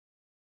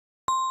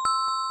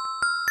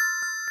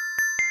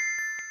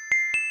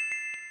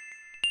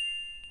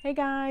Hey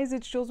guys,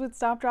 it's Jules with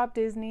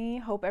Stop.Drop.Disney.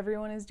 Hope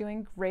everyone is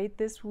doing great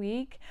this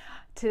week.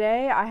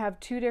 Today I have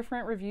two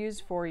different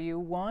reviews for you.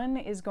 One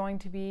is going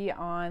to be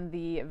on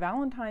the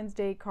Valentine's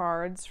Day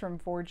cards from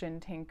Forge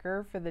and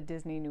Tinker for the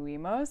Disney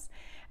Nuimos,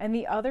 and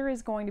the other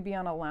is going to be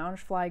on a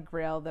Loungefly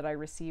Grail that I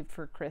received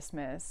for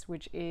Christmas,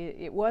 which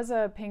it was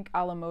a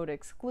Pinkalamode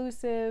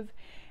exclusive,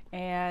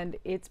 and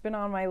it's been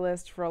on my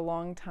list for a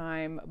long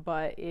time,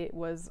 but it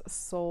was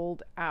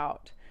sold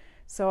out.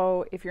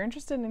 So if you're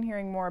interested in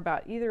hearing more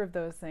about either of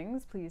those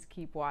things, please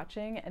keep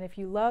watching. And if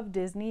you love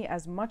Disney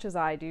as much as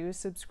I do,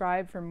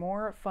 subscribe for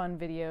more fun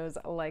videos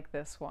like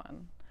this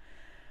one.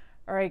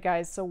 All right,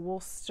 guys, so we'll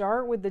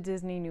start with the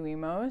Disney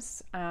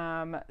Nuimos.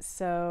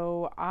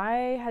 So I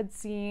had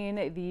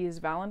seen these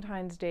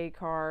Valentine's Day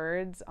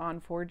cards on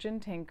Forge and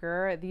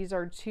Tinker. These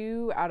are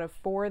 2 out of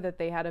 4 that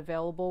they had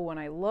available when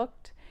I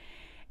looked.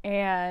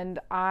 And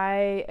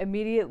I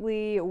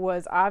immediately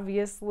was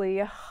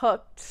obviously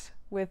hooked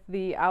with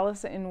the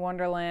Alice in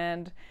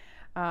Wonderland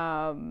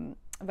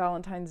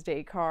Valentine's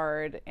Day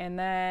card. And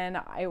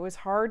then it was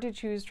hard to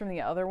choose from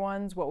the other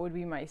ones what would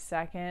be my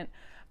second,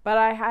 but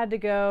I had to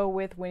go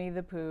with Winnie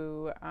the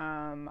Pooh.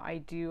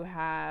 I do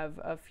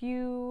have a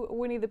few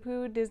Winnie the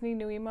Pooh Disney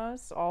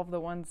Nuimos, all of the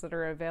ones that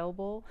are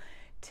available.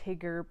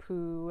 Tigger,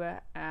 Pooh,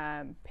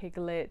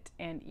 Piglet,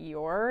 and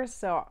Eeyore.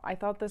 So I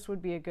thought this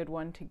would be a good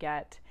one to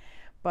get.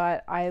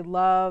 But I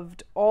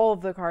loved all of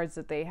the cards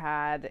that they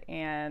had,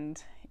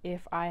 and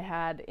if I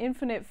had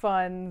infinite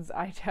funds,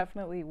 I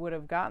definitely would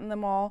have gotten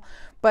them all.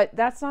 But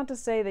that's not to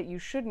say that you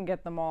shouldn't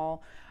get them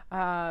all.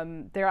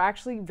 They're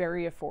actually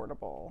very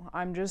affordable.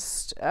 I'm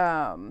just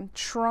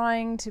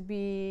trying to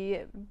be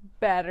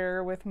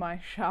better with my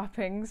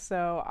shopping,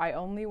 so I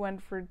only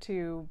went for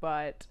 2,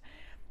 but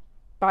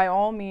by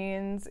all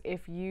means,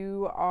 if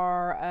you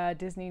are a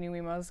Disney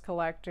Nuimos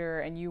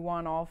collector and you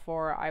want all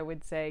 4, I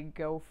would say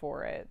go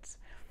for it.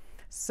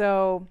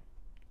 So,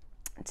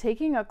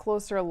 taking a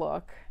closer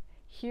look,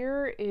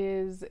 here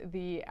is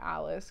the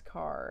Alice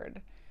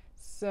card.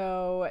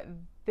 So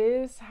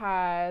this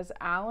has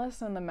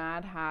Alice and the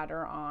Mad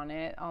Hatter on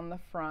it on the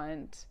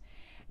front.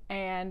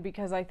 And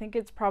because I think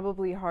it's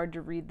probably hard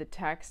to read the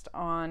text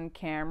on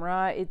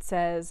camera, it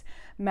says,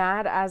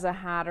 "Mad as a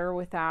Hatter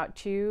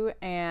without you,"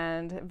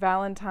 and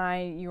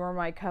 "Valentine, you're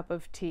my cup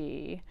of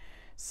tea."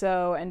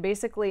 So, and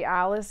basically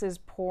Alice is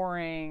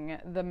pouring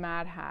the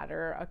Mad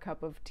Hatter a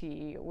cup of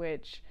tea,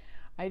 which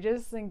I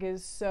just think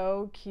is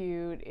so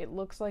cute. It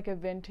looks like a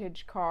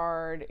vintage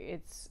card.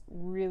 It's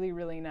really,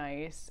 really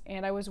nice.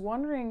 And I was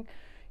wondering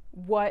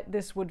what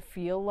this would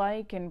feel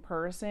like in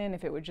person,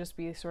 if it would just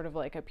be sort of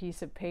like a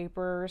piece of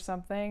paper or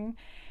something.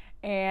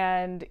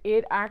 And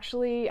it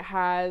actually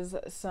has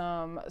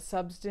some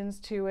substance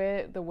to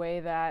it, the way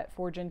that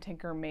Forge and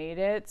Tinker made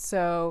it.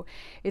 So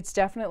it's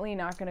definitely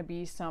not going to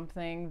be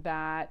something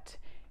that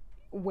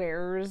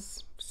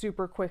wears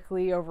super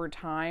quickly over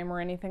time or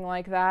anything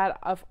like that.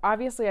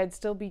 Obviously, I'd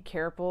still be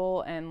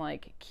careful and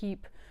like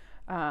keep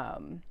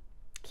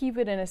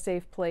it in a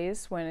safe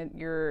place when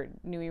your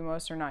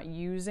Nuimos are not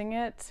using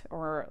it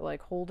or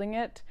like holding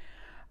it.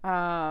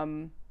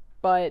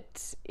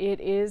 But it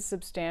is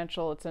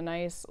substantial. It's a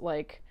nice,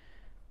 like,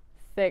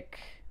 thick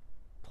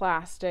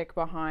plastic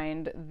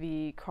behind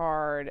the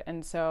card,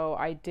 and so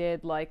I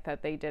did like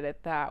that they did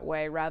it that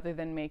way rather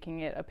than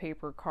making it a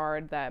paper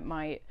card that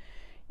might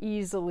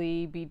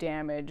easily be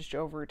damaged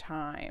over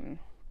time.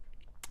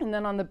 And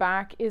then on the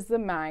back is the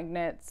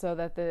magnet so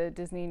that the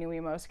Disney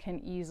Nuimos can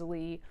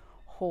easily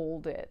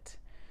hold it.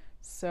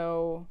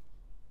 So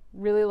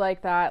really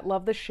like that.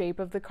 Love the shape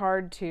of the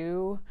card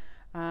too.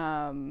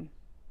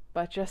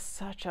 But just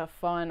such a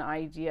fun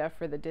idea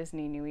for the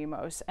Disney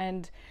Nuimos.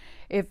 And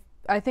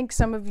I think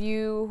some of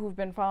you who've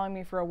been following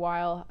me for a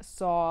while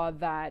saw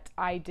that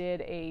I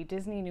did a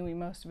Disney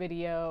Nuimos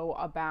video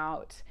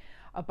about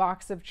a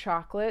box of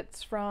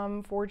chocolates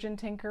from Forge and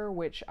Tinker,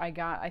 which I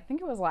got, I think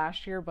it was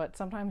last year, but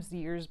sometimes the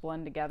years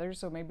blend together,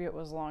 so maybe it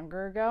was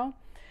longer ago.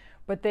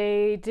 But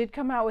they did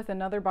come out with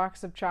another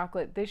box of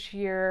chocolate this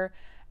year,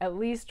 at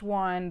least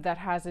one that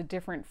has a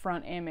different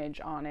front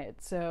image on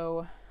it.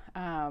 So,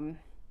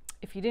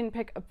 if you didn't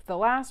pick up the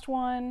last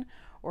one,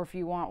 or if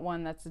you want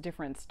one that's a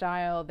different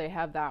style, they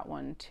have that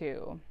one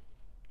too.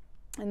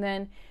 And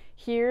then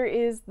here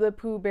is the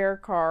Pooh Bear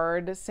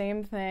card.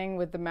 Same thing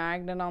with the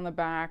magnet on the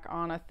back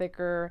on a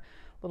thicker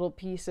little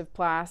piece of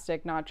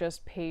plastic, not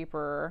just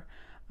paper.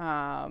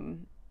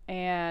 And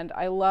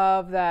I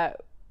love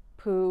that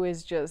Pooh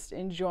is just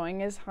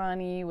enjoying his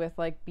honey with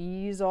like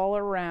bees all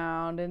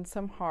around and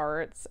some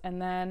hearts.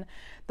 And then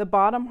the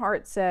bottom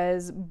heart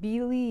says,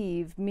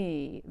 "Believe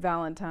me,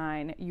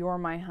 Valentine, you're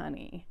my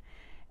honey."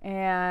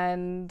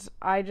 And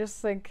I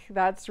just think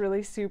that's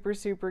really super,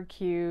 super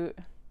cute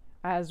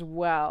as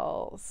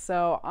well.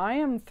 So I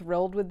am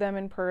thrilled with them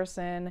in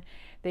person.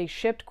 They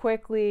shipped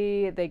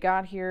quickly. They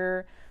got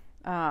here,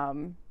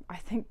 I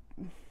think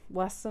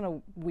less than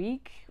a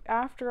week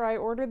after I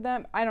ordered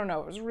them. I don't know,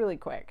 it was really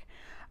quick.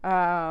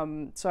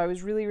 So I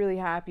was really, really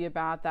happy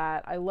about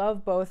that. I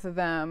love both of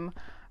them.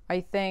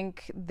 I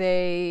think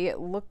they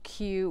look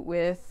cute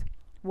with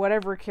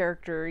whatever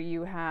character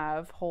you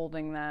have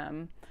holding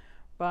them.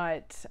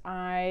 But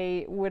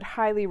I would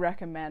highly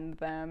recommend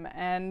them.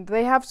 And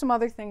they have some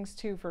other things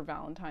too for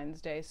Valentine's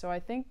Day. So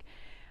I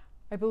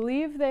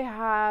believe they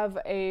have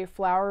a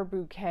flower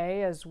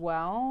bouquet as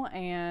well,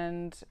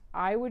 and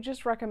I would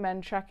just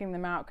recommend checking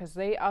them out because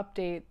they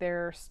update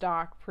their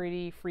stock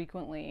pretty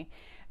frequently,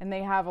 and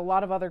they have a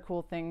lot of other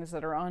cool things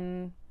that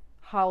are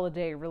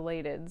holiday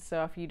related.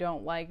 So if you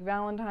don't like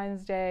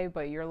Valentine's Day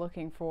but you're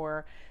looking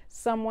for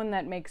someone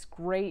that makes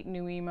great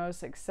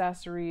Nuimos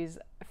accessories,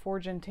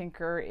 Forge and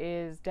Tinker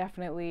is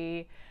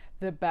definitely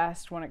the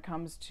best when it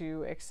comes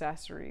to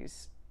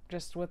accessories.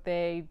 Just what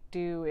they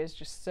do is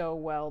just so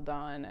well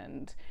done,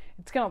 and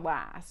it's gonna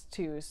last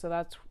too, so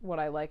that's what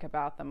I like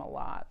about them a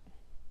lot.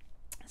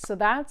 So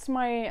that's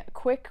my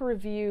quick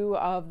review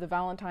of the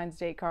Valentine's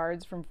Day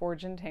cards from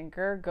Forge and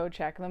Tinker. Go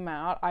check them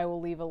out. I will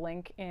leave a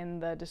link in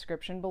the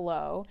description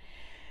below.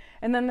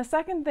 And then the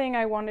second thing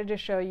I wanted to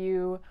show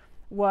you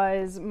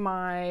was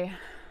my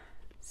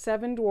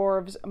 7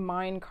 Dwarves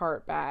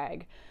minecart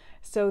bag.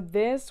 So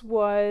this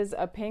was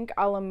a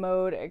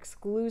Pinkalamode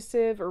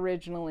exclusive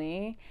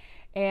originally.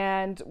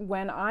 And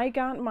when I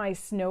got my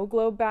snow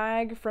globe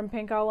bag from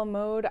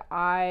Pinkalamode,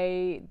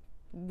 I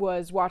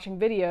was watching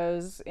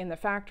videos in the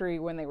factory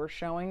when they were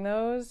showing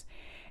those,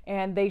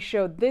 and they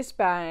showed this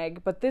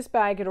bag, but this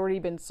bag had already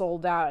been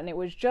sold out, and it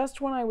was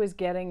just when I was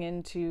getting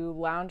into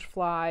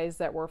Loungeflies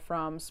that were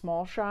from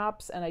small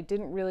shops, and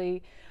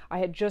I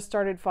had just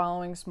started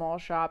following small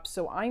shops,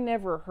 so I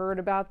never heard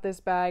about this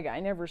bag,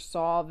 I never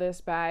saw this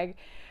bag,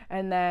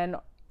 and then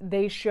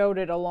they showed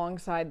it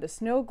alongside the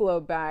snow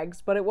globe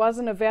bags, but it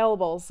wasn't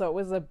available, so it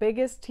was the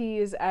biggest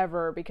tease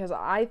ever because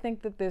I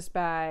think that this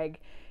bag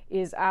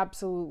is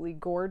absolutely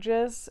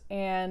gorgeous,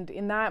 and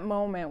in that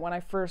moment when I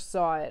first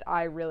saw it,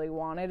 I really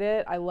wanted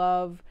it. I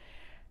love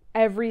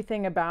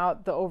everything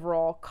about the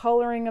overall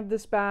coloring of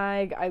this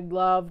bag. I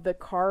love the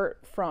cart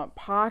front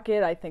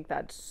pocket. I think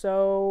that's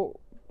so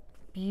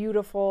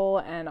beautiful,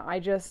 and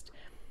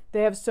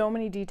they have so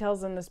many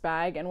details in this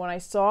bag, and when I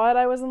saw it,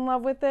 I was in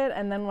love with it,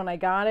 and then when I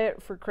got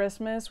it for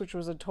Christmas, which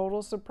was a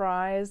total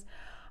surprise,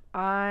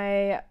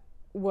 I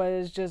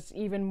was just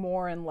even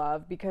more in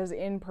love because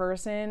in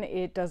person,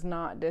 it does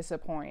not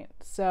disappoint.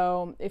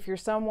 So if you're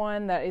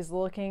someone that is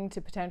looking to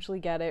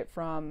potentially get it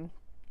from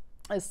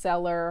a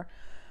seller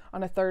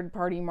on a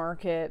third-party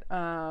market,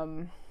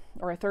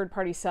 or a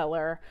third-party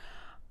seller,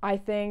 I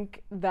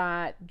think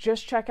that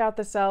just check out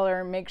the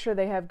seller, make sure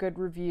they have good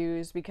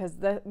reviews, because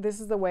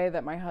this is the way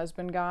that my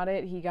husband got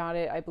it. He got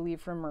it, I believe,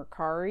 from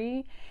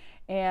Mercari.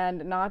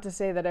 And not to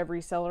say that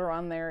every seller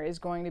on there is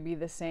going to be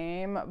the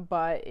same,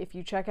 but if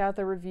you check out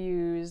the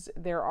reviews,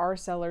 there are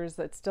sellers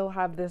that still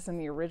have this in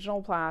the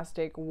original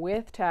plastic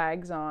with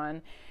tags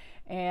on,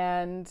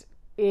 and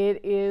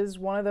it is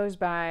one of those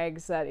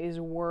bags that is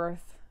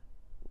worth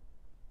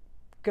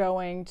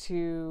going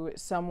to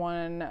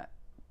someone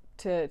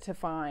to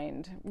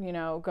find,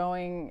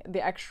 going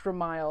the extra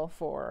mile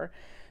for,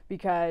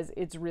 because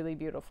it's really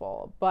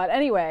beautiful. But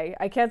anyway,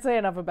 I can't say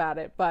enough about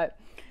it, but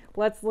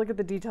let's look at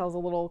the details a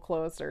little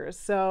closer.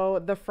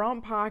 So the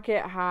front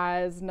pocket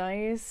has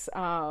nice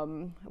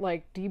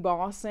like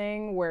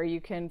debossing where you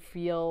can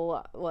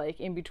feel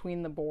like in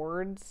between the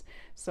boards,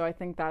 so I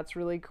think that's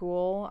really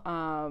cool.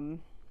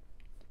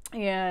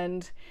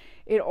 And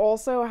it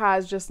also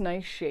has just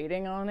nice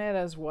shading on it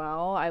as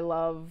well. I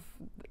love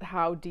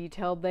how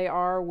detailed they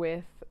are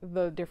with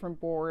the different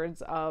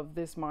boards of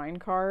this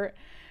minecart.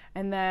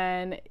 And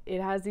then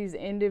it has these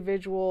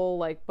individual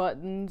like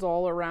buttons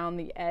all around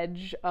the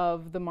edge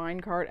of the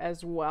minecart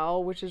as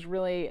well, which is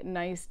really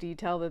nice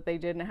detail that they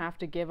didn't have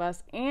to give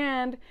us.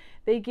 And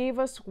they gave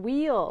us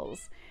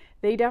wheels.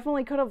 They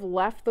definitely could have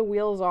left the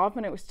wheels off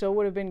and it still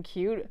would have been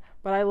cute,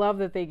 but I love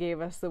that they gave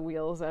us the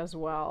wheels as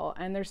well.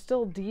 And there's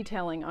still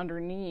detailing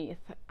underneath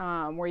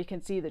where you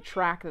can see the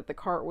track that the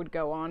cart would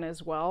go on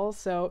as well.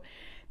 So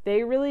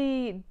they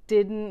really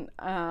didn't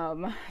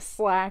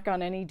slack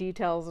on any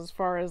details as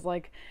far as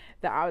like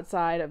the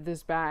outside of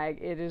this bag.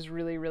 It is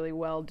really, really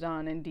well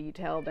done and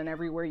detailed, and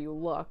everywhere you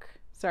look.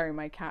 Sorry,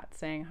 my cat's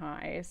saying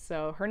hi.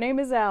 So her name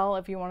is Elle,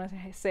 if you want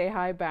to say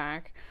hi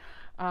back.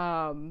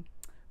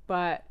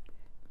 But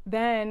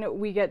then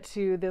we get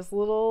to this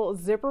little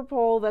zipper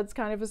pull that's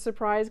kind of a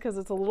surprise because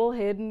it's a little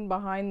hidden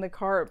behind the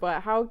cart,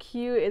 but how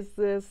cute is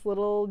this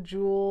little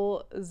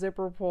jewel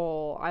zipper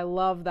pull? I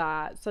love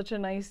that. Such a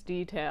nice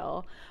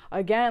detail.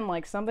 Again,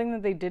 like something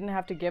that they didn't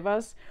have to give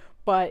us,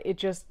 but it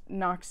just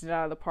knocks it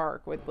out of the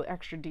park with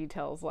extra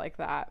details like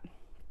that.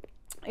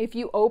 If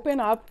you open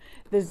up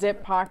the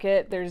zip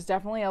pocket, there's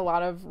definitely a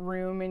lot of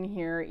room in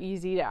here,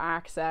 easy to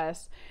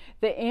access.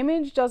 The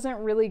image doesn't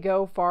really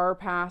go far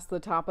past the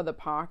top of the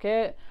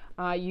pocket.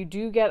 You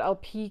do get a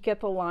peek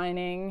at the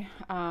lining,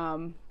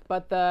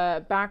 but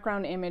the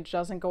background image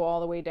doesn't go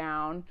all the way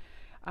down,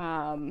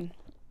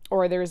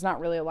 or there's not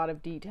really a lot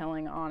of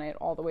detailing on it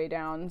all the way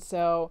down.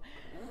 So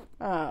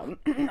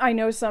I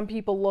know some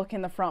people look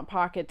in the front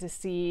pocket to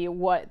see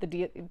what the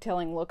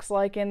detailing looks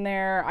like in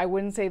there. I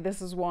wouldn't say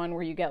this is one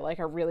where you get like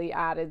a really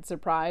added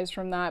surprise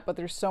from that, but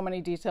there's so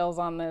many details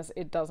on this,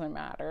 it doesn't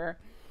matter.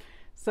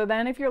 So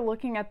then if you're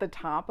looking at the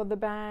top of the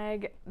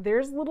bag,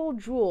 there's little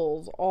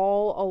jewels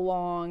all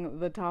along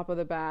the top of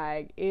the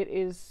bag. It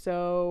is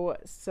so,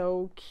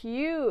 so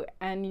cute.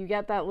 And you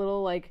get that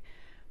little like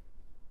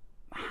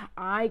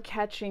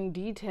eye-catching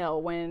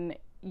detail when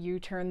you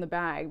turn the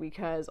bag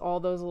because all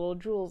those little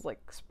jewels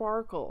like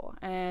sparkle.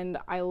 And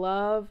I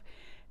love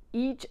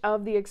each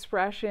of the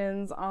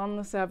expressions on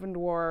the 7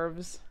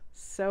 dwarves.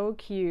 So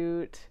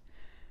cute.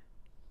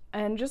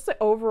 And just the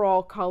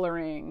overall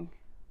coloring.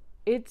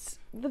 It's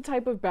the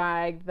type of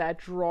bag that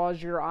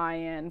draws your eye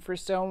in for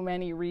so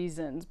many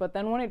reasons. But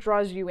then when it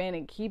draws you in,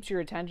 it keeps your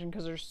attention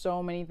because there's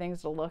so many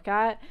things to look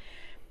at.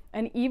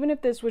 And even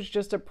if this was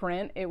just a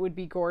print, it would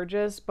be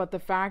gorgeous. But the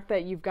fact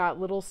that you've got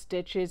little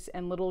stitches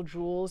and little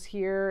jewels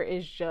here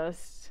is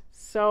just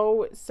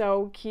so,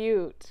 so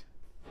cute.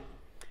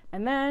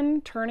 And then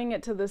turning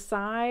it to the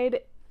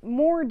side,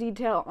 more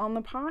detail on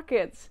the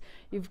pockets.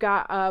 You've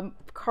got a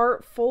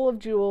cart full of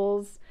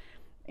jewels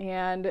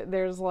and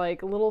there's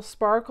like a little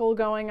sparkle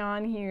going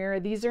on here.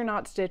 These are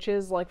not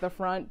stitches like the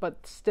front,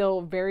 but still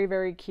very,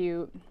 very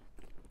cute.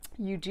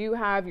 You do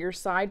have your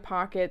side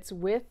pockets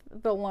with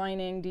the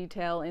lining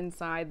detail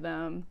inside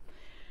them.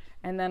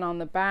 And then on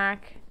the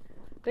back,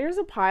 there's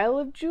a pile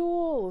of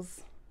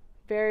jewels.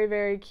 Very,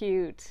 very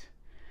cute.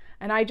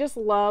 And I just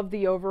love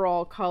the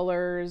overall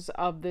colors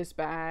of this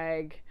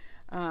bag.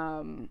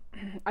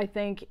 I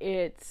think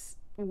it's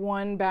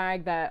one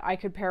bag that I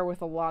could pair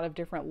with a lot of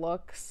different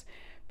looks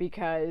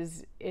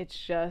because it's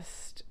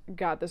just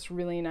got this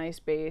really nice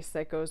base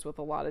that goes with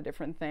a lot of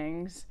different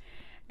things.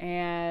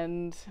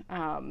 And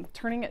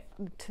turning it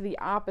to the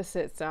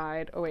opposite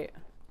side, oh wait,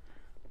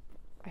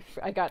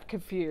 I got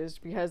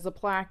confused because the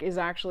plaque is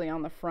actually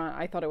on the front.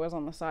 I thought it was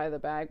on the side of the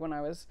bag when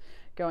I was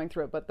going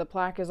through it, but the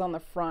plaque is on the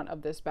front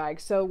of this bag.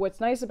 So what's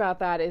nice about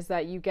that is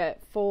that you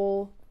get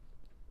full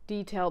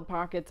detailed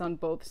pockets on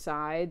both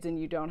sides and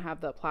you don't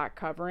have the plaque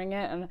covering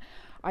it. And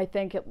I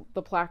think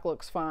the plaque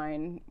looks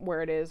fine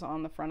where it is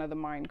on the front of the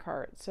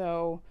minecart.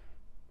 So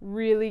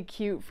really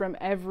cute from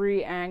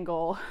every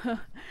angle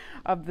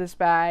of this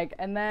bag.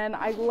 And then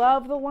I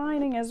love the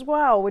lining as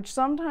well, which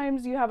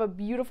sometimes you have a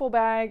beautiful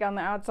bag on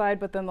the outside,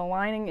 but then the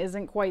lining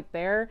isn't quite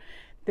there.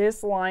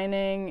 This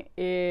lining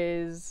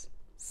is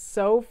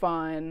so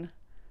fun.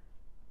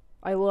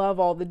 I love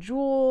all the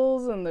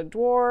jewels and the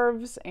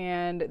dwarves,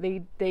 and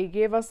they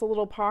gave us a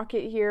little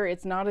pocket here.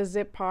 It's not a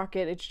zip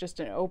pocket, it's just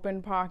an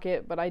open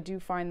pocket, but I do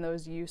find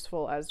those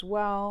useful as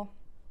well.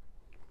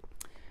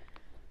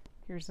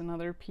 Here's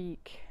another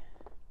peek.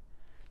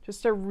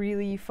 Just a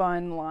really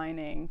fun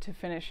lining to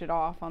finish it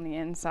off on the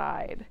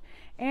inside.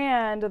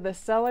 And the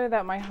seller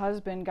that my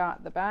husband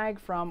got the bag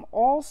from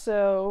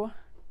also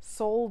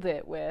sold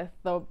it with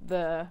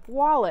the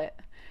wallet.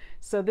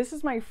 So this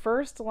is my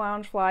first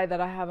Loungefly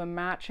that I have a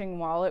matching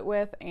wallet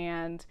with,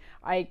 and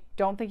I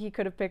don't think he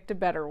could have picked a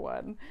better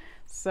one.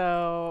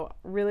 So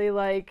really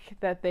like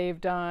that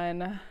they've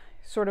done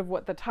sort of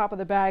what the top of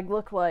the bag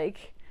looked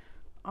like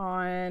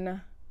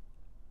on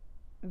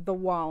the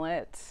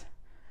wallet.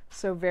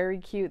 So very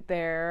cute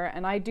there.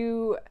 And I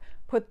do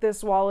put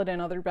this wallet in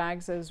other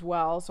bags as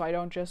well, so I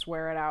don't just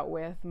wear it out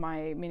with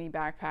my mini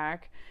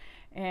backpack.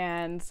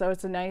 And so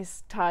it's a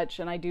nice touch,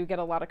 and I do get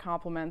a lot of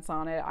compliments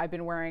on it. I've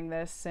been wearing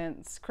this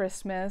since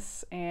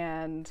Christmas,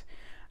 and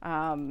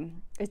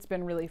it's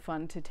been really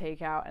fun to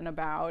take out and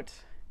about.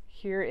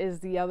 Here is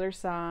the other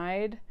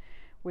side,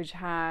 which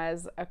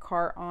has a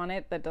cart on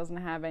it that doesn't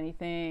have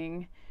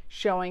anything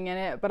showing in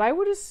it, but I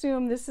would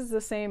assume this is the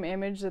same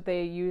image that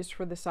they used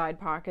for the side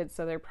pockets,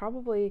 so they're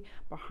probably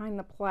behind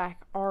the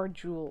plaque are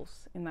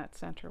jewels in that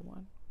center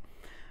one.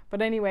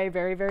 But anyway,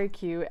 very, very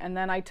cute. And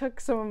then I took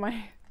some of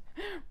my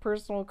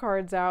personal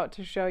cards out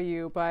to show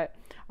you, but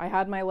I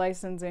had my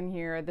license in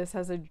here. This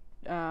has a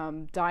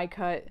die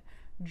cut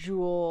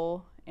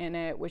jewel in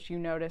it, which you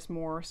notice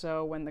more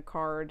so when the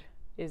card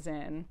is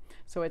in,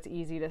 so it's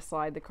easy to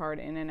slide the card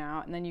in and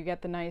out. And then you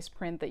get the nice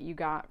print that you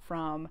got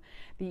from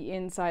the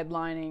inside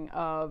lining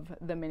of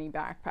the mini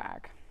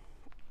backpack.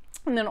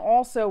 And then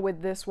also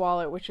with this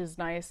wallet, which is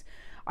nice,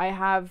 I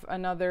have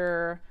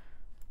another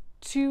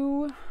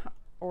 2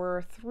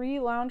 or 3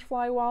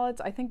 Loungefly wallets,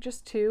 I think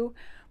just 2,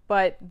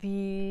 but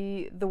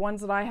the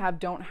ones that I have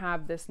don't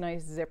have this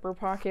nice zipper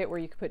pocket where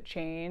you could put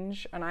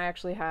change. And I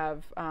actually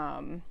have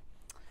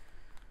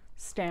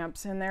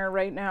stamps in there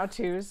right now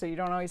too, so you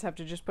don't always have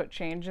to just put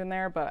change in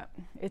there, but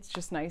it's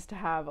just nice to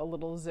have a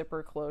little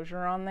zipper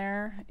closure on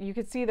there. You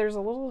can see there's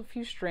a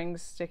few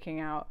strings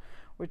sticking out,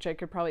 which I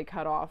could probably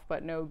cut off,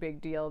 but no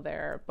big deal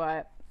there.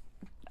 But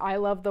I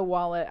love the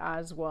wallet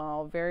as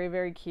well. Very,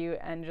 very cute,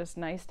 and just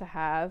nice to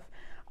have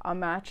a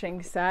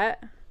matching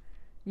set.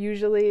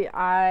 Usually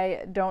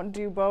I don't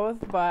do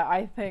both, but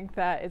I think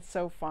that it's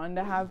so fun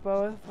to have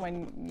both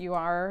when you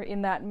are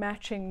in that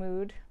matching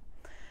mood.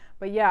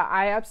 But yeah,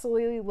 I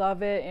absolutely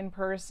love it in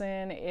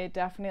person. It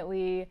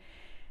definitely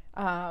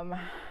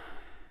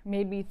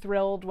made me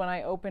thrilled when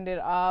I opened it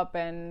up,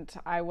 and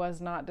I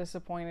was not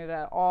disappointed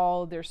at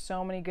all. There's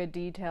so many good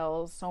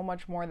details, so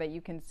much more that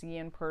you can see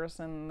in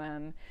person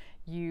than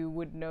you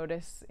would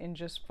notice in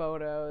just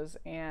photos.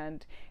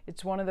 And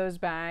it's one of those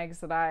bags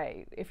that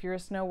if you're a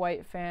Snow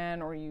White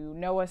fan or you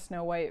know a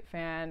Snow White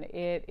fan,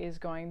 it is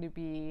going to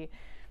be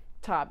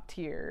top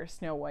tier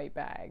Snow White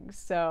bags.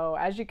 So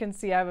as you can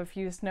see, I have a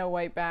few Snow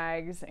White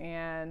bags,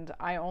 and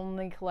I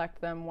only collect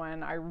them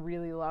when I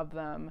really love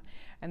them.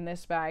 And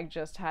this bag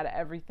just had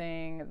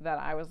everything that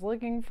I was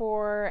looking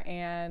for,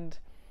 and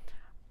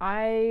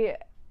I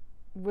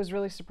was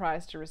really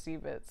surprised to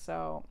receive it.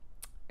 So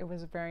it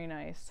was a very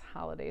nice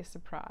holiday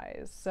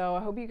surprise. So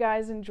I hope you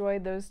guys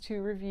enjoyed those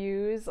 2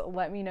 reviews.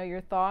 Let me know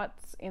your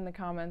thoughts in the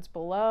comments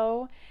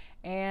below,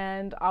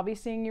 and I'll be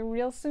seeing you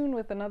real soon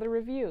with another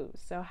review.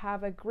 So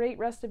have a great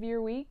rest of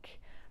your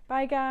week.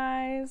 Bye,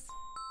 guys.